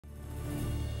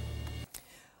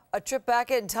A trip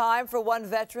back in time for one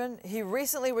veteran. He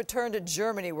recently returned to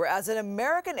Germany, where as an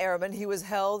American airman, he was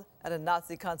held at a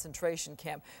Nazi concentration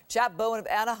camp. Chap Bowen of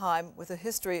Anaheim with a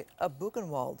history of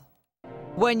Buchenwald.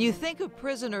 When you think of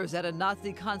prisoners at a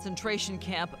Nazi concentration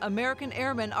camp, American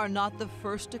airmen are not the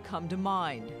first to come to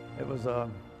mind. It was a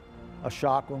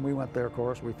shock when we went there, of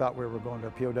course. We thought we were going to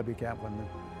a POW camp when they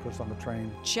put us on the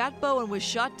train. Chat Bowen was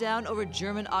shot down over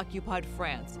German-occupied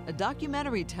France. A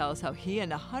documentary tells how he and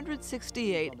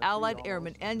 168 Allied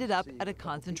airmen ended up at a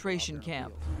concentration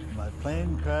camp. My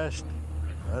plane crashed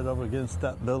right over against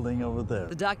that building over there.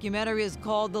 The documentary is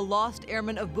called The Lost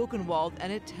Airmen of Buchenwald,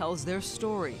 and it tells their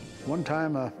story. One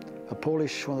time, one of the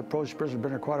Polish prisoners,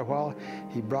 been there quite a while,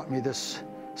 he brought me this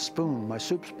spoon, my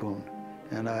soup spoon,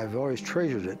 and I've always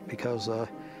treasured it because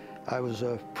I was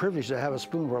privileged to have a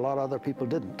spoon where a lot of other people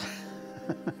didn't.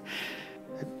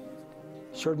 It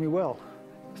served me well,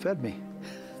 fed me.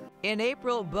 In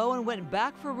April, Bowen went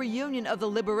back for a reunion of the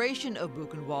liberation of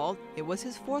Buchenwald. It was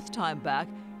his fourth time back.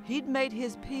 He'd made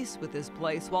his peace with this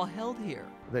place while held here.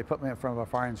 They put me in front of a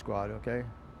firing squad, okay?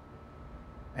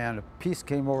 And a peace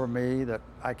came over me that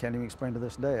I can't even explain to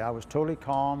this day. I was totally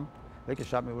calm. They could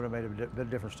shot me, it would have made a bit of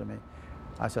difference to me.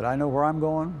 I said, I know where I'm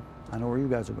going. I know where you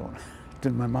guys are going. It's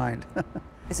in my mind.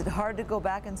 Is it hard to go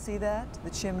back and see that?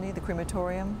 The chimney, the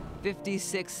crematorium?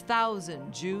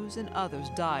 56,000 Jews and others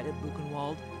died at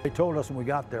Buchenwald. They told us when we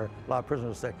got there, a lot of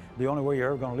prisoners say, the only way you're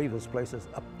ever going to leave this place is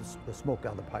up the smoke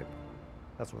out of the pipe.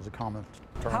 That was a common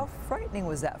term. How frightening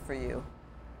was that for you?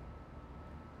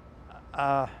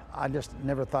 I just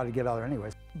never thought I'd get out there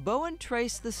anyways. Bowen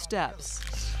traced the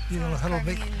steps. You know, huddle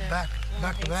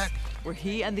back to back. Where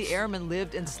he and the airmen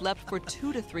lived and slept for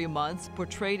 2 to 3 months,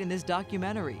 portrayed in this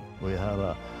documentary. We had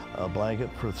a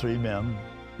blanket for 3 men.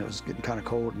 It was getting kind of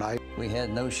cold at night. We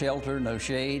had no shelter, no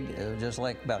shade, just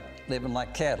like about living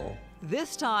like cattle.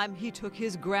 This time, he took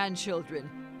his grandchildren.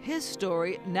 His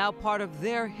story, now part of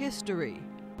their history.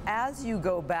 As you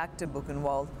go back to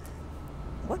Buchenwald,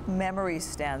 what memory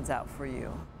stands out for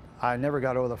you? I never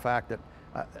got over the fact that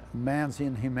man's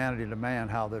inhumanity to man,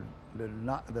 how the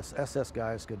SS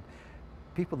guys could,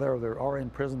 people there, they're already in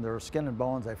prison, they're skin and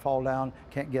bones, they fall down,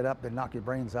 can't get up, they knock your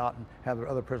brains out and have their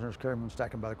other prisoners carry them and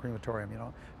stack them by the crematorium, you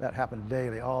know. That happened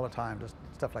daily, all the time, just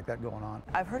stuff like that going on.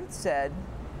 I've heard it said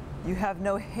you have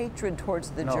no hatred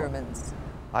towards the Germans.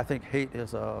 I think hate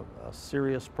is a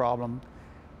serious problem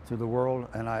through the world,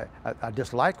 and I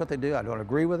dislike what they do. I don't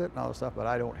agree with it and all this stuff, but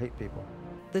I don't hate people.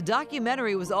 The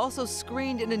documentary was also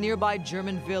screened in a nearby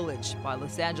German village by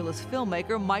Los Angeles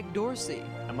filmmaker Mike Dorsey.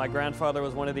 And my grandfather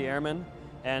was one of the airmen,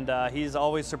 and he's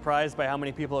always surprised by how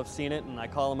many people have seen it, and I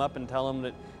call him up and tell him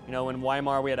that, you know, in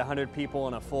Weimar we had 100 people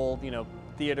in a full,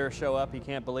 theater show up. He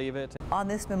can't believe it. On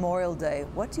this Memorial Day,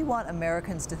 what do you want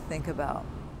Americans to think about?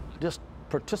 Just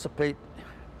participate,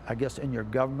 I guess, in your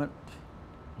government.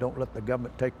 Don't let the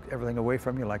government take everything away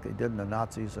from you like they did in the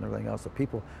Nazis and everything else. The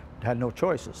people had no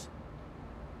choices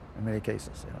in many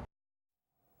cases, you know.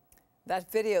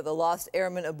 That video, The Lost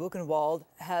Airmen of Buchenwald,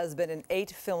 has been in 8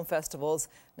 film festivals.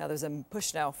 Now there's a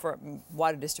push now for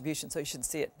wider distribution, so you should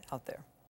see it out there.